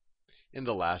In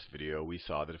the last video, we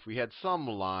saw that if we had some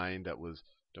line that was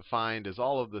defined as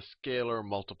all of the scalar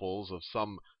multiples of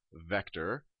some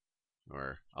vector,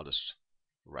 or I'll just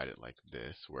write it like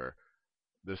this, where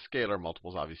the scalar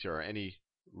multiples obviously are any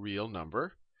real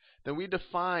number, then we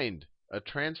defined a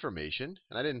transformation.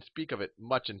 And I didn't speak of it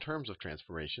much in terms of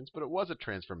transformations, but it was a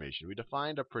transformation. We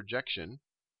defined a projection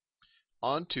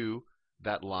onto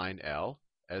that line L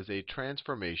as a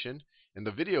transformation. In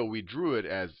the video, we drew it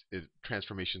as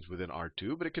transformations within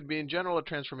R2, but it could be in general a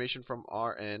transformation from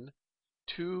Rn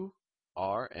to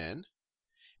Rn.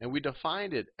 And we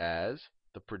defined it as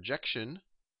the projection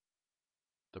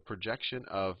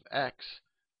of x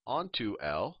onto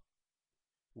L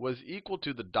was equal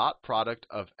to the dot product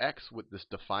of x with this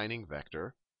defining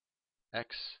vector,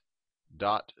 x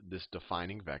dot this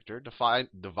defining vector,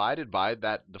 divided by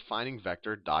that defining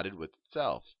vector dotted with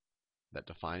itself. That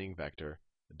defining vector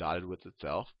dotted with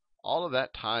itself. All of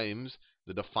that times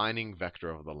the defining vector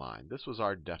of the line. This was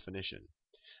our definition.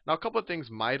 Now, a couple of things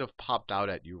might have popped out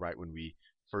at you right when we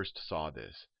first saw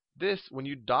this. This, when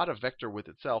you dot a vector with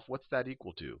itself, what's that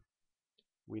equal to?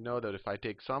 We know that if I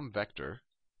take some vector,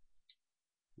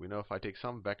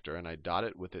 and I dot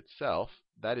it with itself,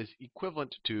 that is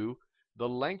equivalent to the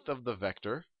length of the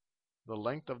vector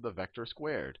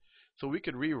squared. So we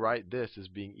could rewrite this as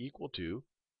being equal to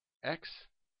x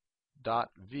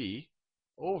dot v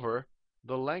over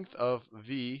the length of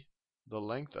v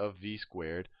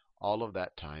squared, all of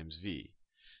that times v.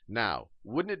 Now,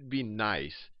 wouldn't it be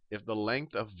nice if the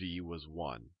length of v was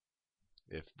 1?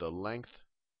 If the length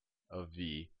of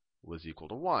v was equal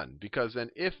to 1. Because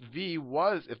then if the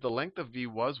length of v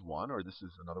was 1, or this is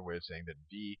another way of saying that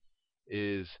v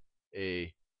is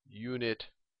a unit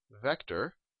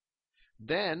vector,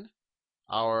 then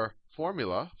our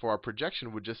formula for our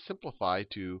projection would just simplify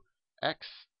to x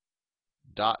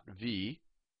dot v,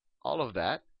 all of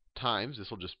that, times,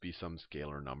 this will just be some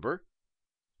scalar number,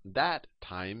 that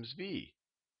times v.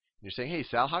 And you're saying, hey,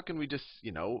 Sal, how can we just,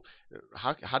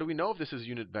 how do we know if this is a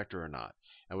unit vector or not?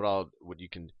 And what you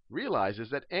can realize is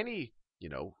that any,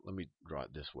 let me draw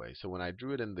it this way. So when I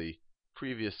drew it in the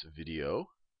previous video,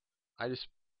 I just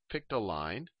picked a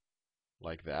line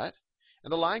like that.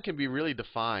 And the line can be really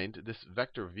defined, this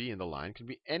vector v in the line can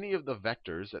be any of the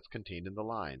vectors that's contained in the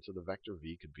line. So the vector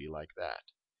v could be like that.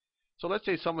 So let's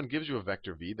say someone gives you a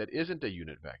vector v that isn't a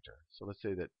unit vector. So let's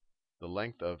say that the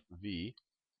length of v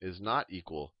is not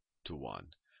equal to 1.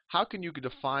 How can you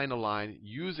define a line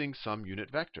using some unit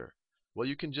vector? Well,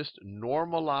 you can just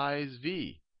normalize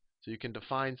v. So you can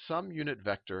define some unit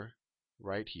vector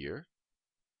right here.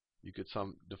 You could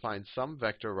define some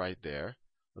vector right there.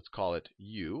 Let's call it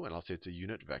u, and I'll say it's a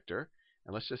unit vector.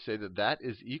 And let's just say that that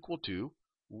is equal to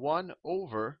 1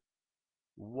 over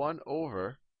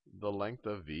the length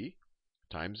of v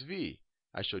times v.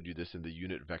 I showed you this in the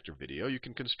unit vector video. You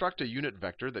can construct a unit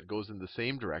vector that goes in the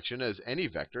same direction as any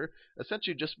vector,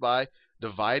 essentially just by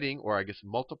dividing, or I guess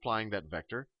multiplying that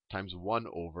vector times 1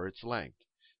 over its length.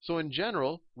 So in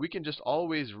general, we can just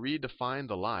always redefine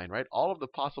the line, right? All of the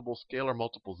possible scalar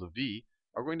multiples of v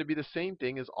are going to be the same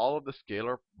thing as all of the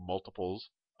scalar multiples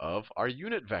of our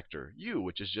unit vector, u,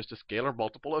 which is just a scalar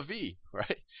multiple of v,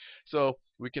 right? So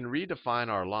we can redefine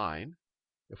our line.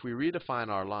 If we redefine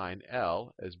our line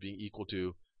L as being equal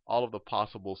to all of the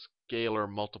possible scalar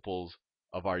multiples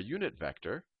of our unit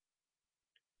vector,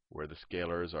 where the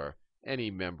scalars are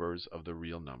any members of the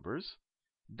real numbers,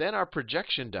 then our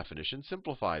projection definition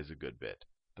simplifies a good bit.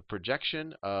 The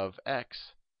projection of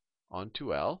x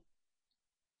onto L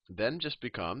then just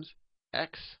becomes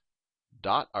x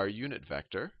dot our unit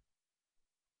vector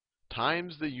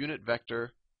times the unit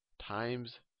vector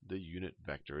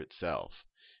itself.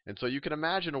 And so you can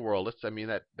imagine a world,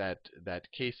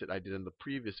 that case that I did in the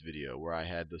previous video where I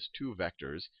had those two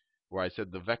vectors, where I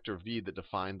said the vector v that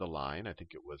defined the line, I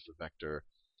think it was the vector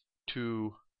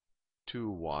 2,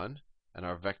 2, 1, and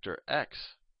our vector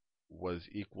x was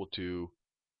equal to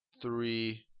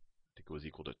 3, I think it was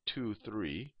equal to 2,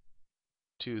 3,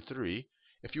 2, 3.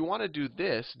 If you want to do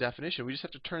this definition, we just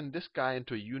have to turn this guy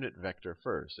into a unit vector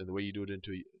first. And the way you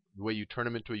turn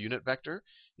him into a unit vector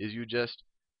is you just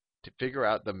to figure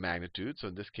out the magnitude. So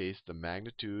in this case, the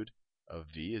magnitude of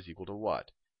v is equal to what?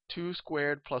 2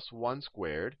 squared plus 1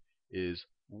 squared is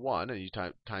 1, and you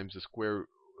times the square,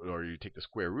 or you take the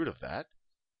square root of that.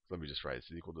 So let me just write this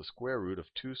is equal to the square root of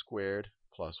 2 squared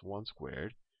plus 1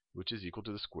 squared, which is equal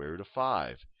to the square root of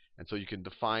 5. And so you can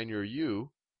define your unit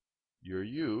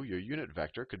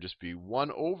vector, could just be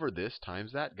 1 over this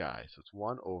times that guy. So it's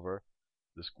 1 over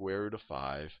the square root of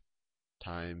 5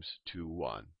 times 2,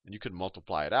 1. And you could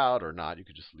multiply it out or not. You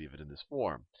could just leave it in this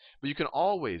form. But you can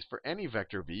always, for any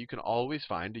vector v, you can always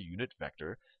find a unit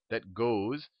vector that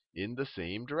goes in the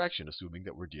same direction, assuming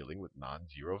that we're dealing with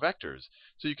non-zero vectors.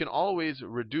 So you can always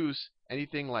reduce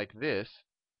anything like this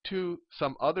to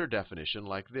some other definition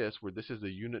like this, where this is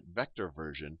the unit vector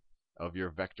version of your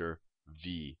vector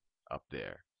v up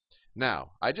there.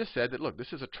 Now, I just said that, look,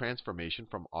 this is a transformation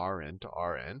from Rn to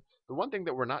Rn. The one thing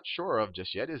that we're not sure of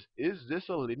just yet is this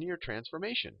a linear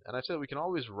transformation? And I've said we can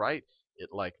always write it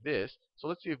like this. So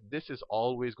let's see if this is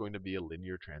always going to be a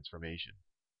linear transformation.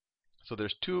 So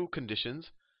there's two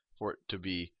conditions for it to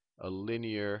be a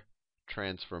linear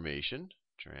transformation.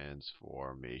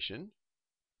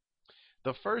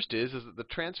 The first is that the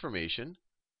transformation,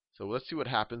 so let's see what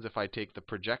happens if I take the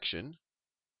projection.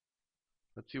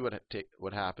 Let's see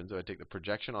what happens if I take the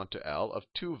projection onto L of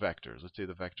two vectors. Let's say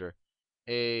the vector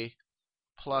A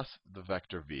plus the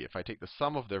vector V. If I take the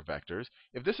sum of their vectors,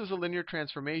 if this is a linear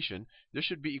transformation, this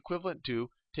should be equivalent to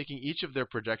taking each of their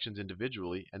projections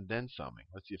individually and then summing.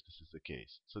 Let's see if this is the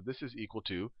case. So this is equal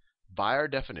to, by our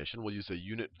definition, we'll use a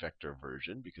unit vector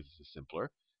version because this is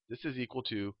simpler. This is equal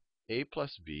to A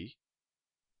plus B,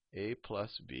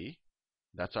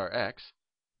 that's our x,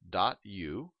 dot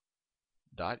u,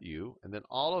 and then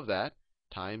all of that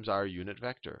times our unit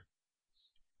vector.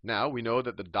 Now, we know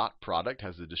that the dot product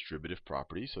has the distributive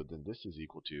property, so then this is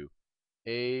equal to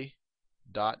A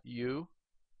dot u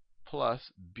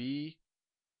plus B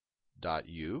dot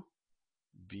u.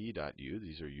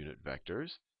 These are unit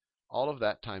vectors. All of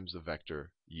that times the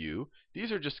vector u.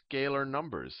 These are just scalar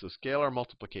numbers. So scalar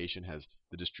multiplication has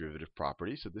the distributive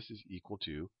property. So this is equal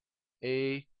to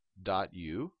A dot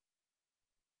u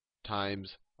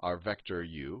times our vector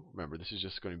u. Remember, this is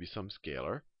just going to be some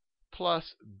scalar.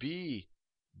 Plus B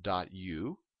dot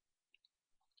u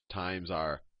times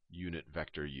our unit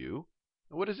vector u.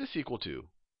 And what is this equal to?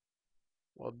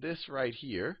 Well, this right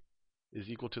here is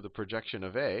equal to the projection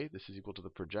of A. This is equal to the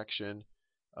projection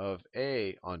of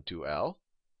A onto L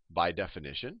by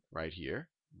definition, right here,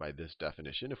 by this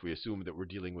definition, if we assume that we're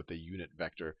dealing with a unit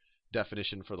vector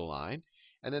definition for the line.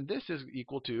 And then this is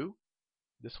equal to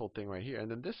this whole thing right here. And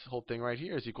then this whole thing right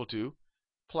here is equal to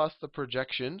plus the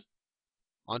projection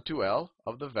onto L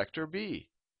of the vector B.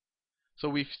 So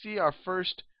we see our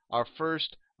first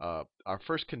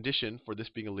condition for this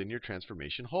being a linear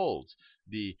transformation holds.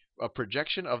 The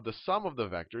projection of the sum of the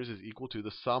vectors is equal to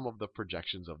the sum of the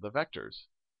projections of the vectors.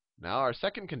 Now our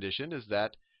second condition is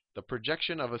that the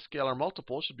projection of a scalar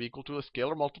multiple should be equal to a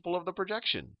scalar multiple of the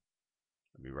projection.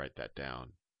 Let me write that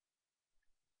down.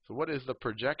 So what is the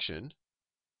projection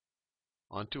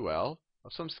onto L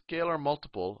of some scalar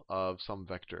multiple of some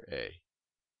vector A?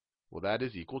 Well, that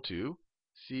is equal to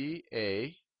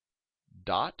CA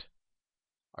dot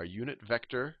our unit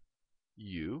vector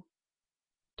u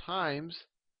times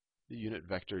the unit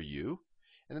vector u.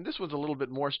 And then this one's a little bit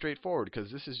more straightforward because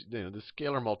this is the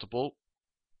scalar multiple.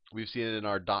 We've seen it in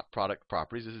our dot product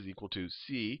properties. This is equal to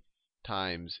C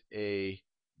times A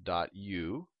dot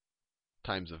u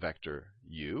times the vector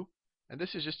u. And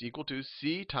this is just equal to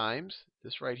C times,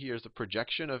 this right here is the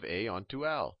projection of A onto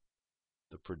L.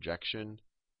 The projection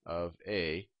of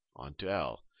A onto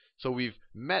L. So we've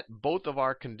met both of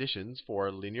our conditions for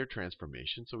a linear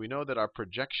transformation. So we know that our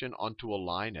projection onto a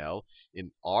line L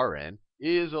in Rn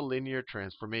is a linear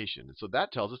transformation. And so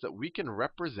that tells us that we can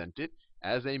represent it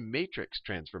as a matrix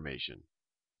transformation.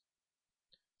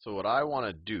 So what I want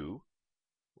to do,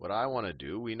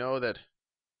 we know that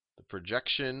the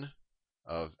projection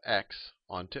of x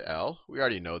onto L, we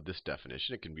already know this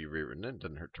definition. It can be rewritten. It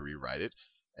doesn't hurt to rewrite it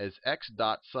as x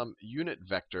dot some unit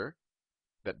vector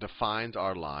that defines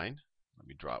our line. Let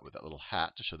me draw it with that little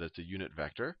hat to show that it's a unit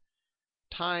vector,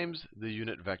 times the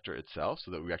unit vector itself, so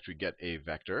that we actually get a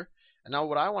vector. And now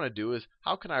what I want to do is,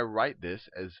 how can I write this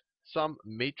as some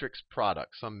matrix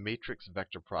product, some matrix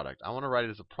vector product? I want to write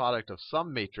it as a product of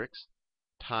some matrix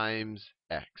times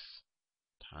x,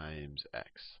 times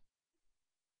x.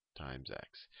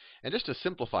 And just to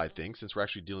simplify things, since we're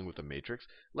actually dealing with a matrix,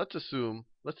 let's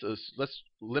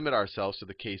limit ourselves to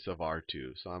the case of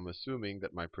R2. So I'm assuming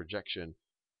that my projection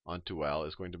onto L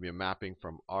is going to be a mapping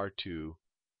from R2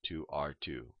 to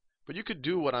R2. But you could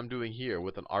do what I'm doing here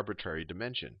with an arbitrary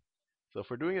dimension. So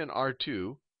if we're doing it in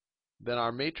R2, then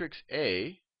our matrix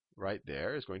A right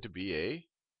there is going to be a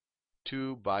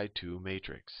 2 by 2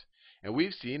 matrix. And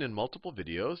we've seen in multiple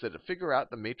videos that to figure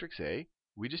out the matrix A,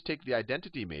 we just take the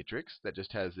identity matrix that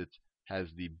just has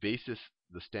the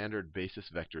standard basis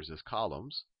vectors as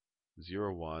columns,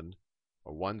 0, 1,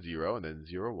 or 1, 0, and then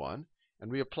 0, 1,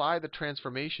 and we apply the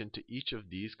transformation to each of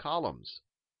these columns.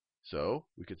 So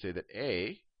we could say that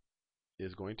A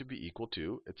is going to be equal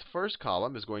to, its first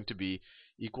column is going to be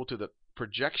equal to the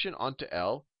projection onto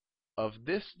L of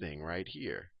this thing right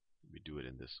here. Let me do it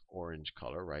in this orange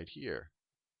color right here.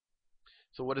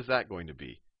 So what is that going to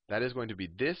be? That is going to be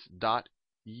this dot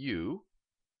u.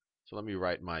 So let me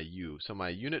write my u. So my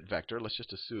unit vector, let's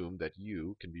just assume that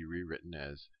u can be rewritten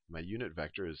as my unit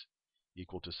vector is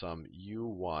equal to some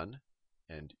u1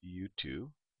 and u2,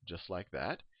 just like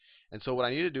that. And so what I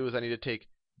need to do is I need to take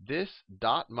this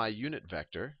dot my unit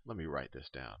vector. Let me write this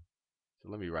down. So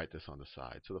let me write this on the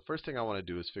side. So the first thing I want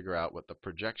to do is figure out what the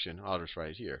projection, I'll just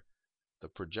write it here, the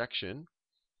projection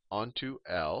onto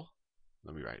L.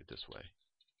 Let me write it this way.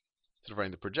 Instead of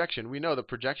writing the projection, we know the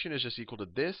projection is just equal to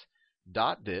this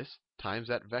dot this times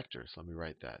that vector. So let me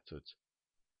write that. So it's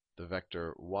the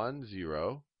vector 1,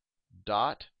 0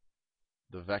 dot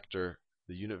the vector,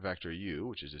 the unit vector u,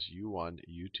 which is just u1,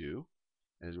 u2.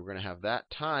 And we're going to have that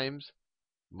times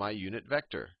my unit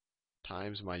vector,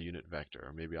 times my unit vector.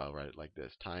 Or maybe I'll write it like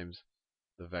this, times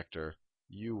the vector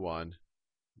u1,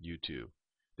 u2.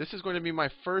 This is going to be my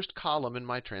first column in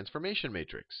my transformation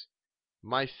matrix.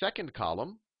 My second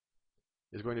column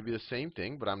is going to be the same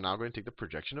thing, but I'm now going to take the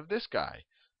projection of this guy.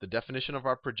 The definition of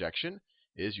our projection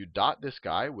is you dot this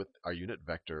guy with our unit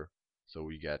vector. So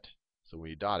when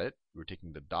you dot it, we're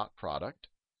taking the dot product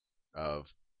of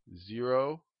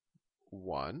 0,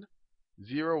 1,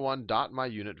 0, 1 dot my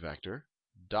unit vector,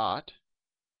 dot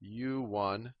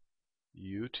u1,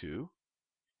 u2.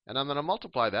 And I'm going to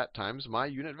multiply that times my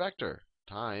unit vector,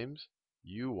 times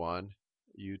u1,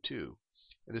 u2.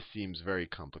 This seems very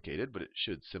complicated, but it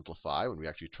should simplify when we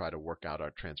actually try to work out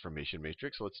our transformation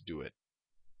matrix. So let's do it.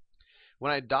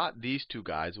 When I dot these two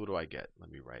guys, what do I get?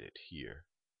 Let me write it here.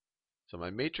 So my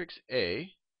matrix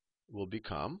A will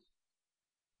become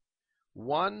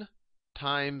 1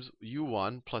 times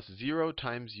u1 plus 0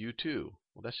 times u2.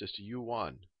 Well, that's just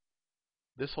u1.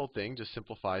 This whole thing just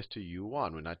simplifies to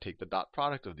u1 when I take the dot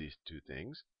product of these two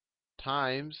things,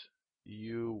 times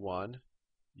u1,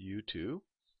 u2.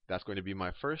 That's going to be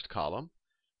my first column.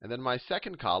 And then my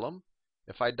second column,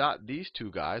 if I dot these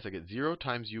two guys, I get 0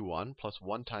 times u1 plus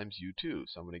 1 times u2.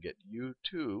 So I'm going to get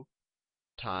u2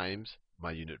 times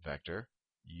my unit vector,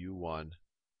 u1,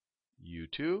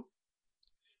 u2.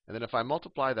 And then if I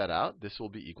multiply that out, this will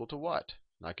be equal to what?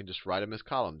 And I can just write them as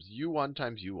columns. u1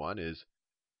 times u1 is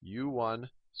u1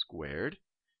 squared.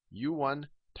 u1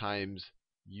 times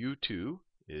u2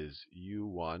 is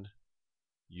u1,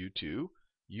 u2.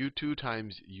 u2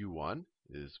 times u1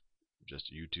 is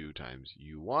just u2 times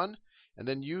u1. And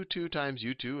then u2 times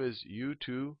u2 is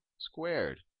u2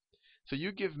 squared. So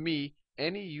you give me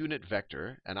any unit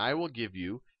vector, and I will give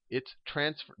you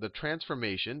the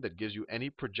transformation that gives you any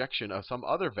projection of some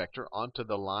other vector onto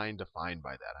the line defined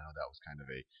by that. I know that was kind of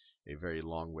a very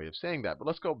long way of saying that, but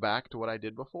let's go back to what I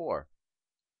did before.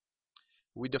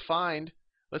 We defined,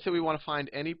 let's say we want to find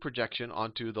any projection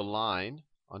onto the line,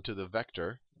 onto the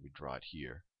vector. Let me draw it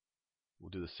here.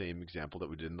 We'll do the same example that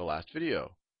we did in the last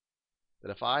video.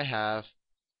 That if I have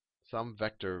some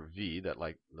vector v that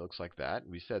looks like that,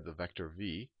 we said the vector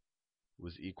v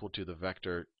was equal to the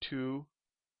vector 2,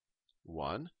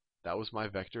 1. That was my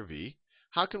vector v.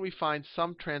 How can we find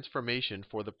some transformation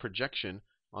for the projection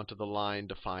onto the line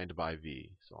defined by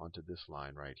v? So onto this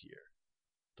line right here,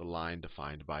 the line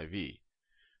defined by v.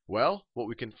 Well, what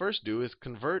we can first do is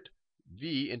convert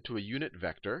v into a unit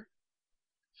vector.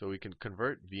 So we can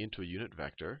convert v into a unit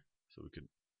vector. So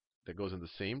that goes in the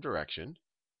same direction.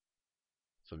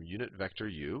 Some unit vector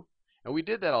u. And we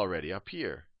did that already up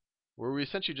here, where we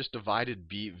essentially just divided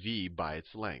v by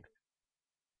its length.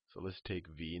 So let's take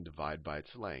v and divide by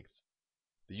its length.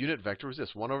 The unit vector was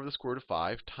this, 1 over the square root of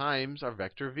 5 times our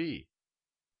vector v.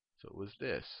 So it was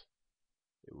this.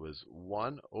 It was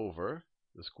 1 over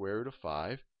the square root of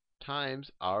 5 times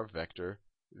our vector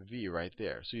v right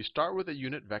there. So you start with a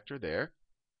unit vector there,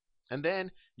 and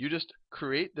then you just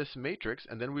create this matrix,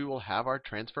 and then we will have our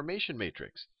transformation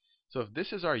matrix. So if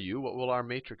this is our u, what will our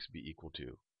matrix be equal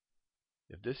to?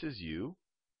 If this is u,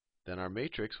 then our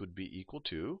matrix would be equal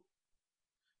to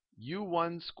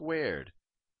u1 squared.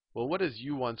 Well, what is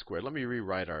u1 squared? Let me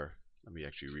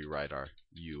actually rewrite our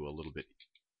u a little bit,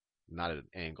 not at an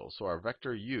angle. So our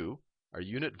vector u, our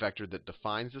unit vector that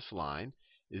defines this line,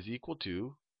 is equal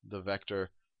to the vector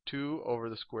 2 over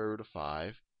the square root of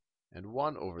 5 and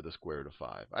 1 over the square root of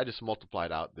 5. I just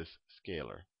multiplied out this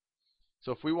scalar.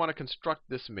 So if we want to construct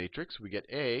this matrix, we get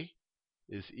A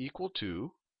is equal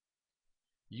to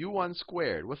u1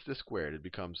 squared. What's this squared? It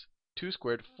becomes 2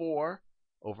 squared, 4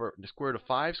 over the square root of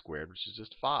 5 squared, which is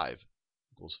just 5,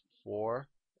 equals 4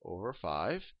 over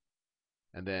 5.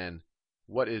 And then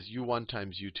what is u1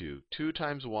 times u2? 2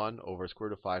 times 1 over square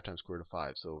root of 5 times square root of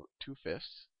 5. So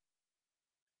 2/5.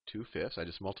 2/5. I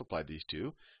just multiplied these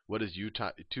two. What is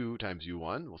 2 times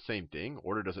u1? Well, same thing.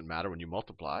 Order doesn't matter when you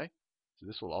multiply. So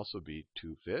this will also be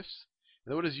 2/5.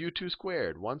 And then what is u2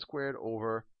 squared? 1 squared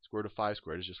over square root of 5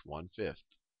 squared is just 1/5.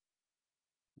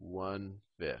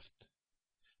 1/5.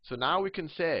 So now we can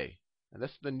say, and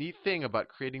that's the neat thing about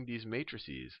creating these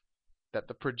matrices, that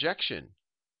the projection,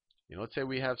 let's say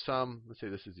we have let's say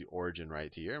this is the origin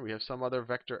right here, and we have some other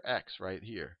vector x right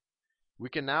here. We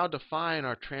can now define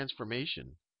our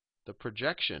transformation, the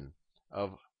projection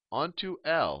of onto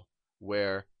L,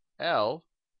 where L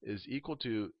is equal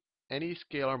to any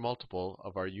scalar multiple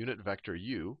of our unit vector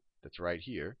u, that's right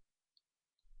here,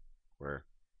 where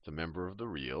it's a member of the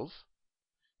reals.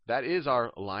 That is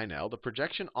our line L. The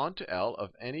projection onto L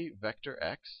of any vector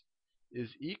x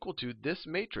is equal to this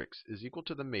matrix, is equal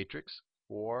to the matrix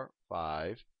 4,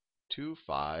 5, 2,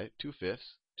 5, 2/5,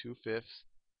 2/5,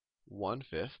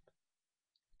 1/5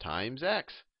 times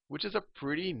x, which is a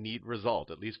pretty neat result,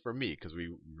 at least for me, because we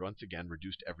once again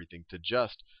reduced everything to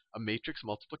just a matrix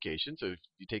multiplication. So if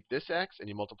you take this x and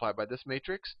you multiply it by this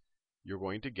matrix, you're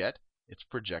going to get its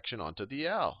projection onto the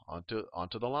L,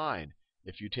 onto the line.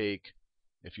 If you take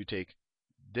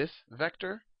this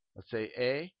vector, let's say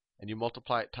A, and you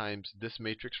multiply it times this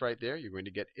matrix right there, you're going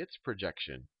to get its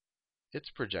projection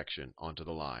onto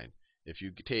the line. If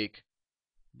you take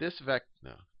this vector,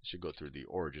 no, it should go through the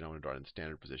origin. I want to draw it in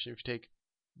standard position. If you take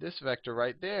this vector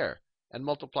right there and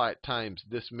multiply it times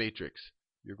this matrix,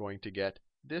 you're going to get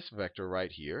this vector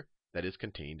right here that is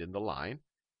contained in the line,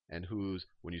 and whose,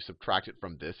 when you subtract it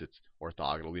from this, it's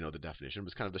orthogonal. We know the definition, but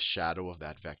it's kind of the shadow of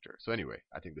that vector. So anyway,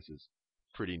 I think this is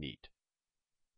pretty neat.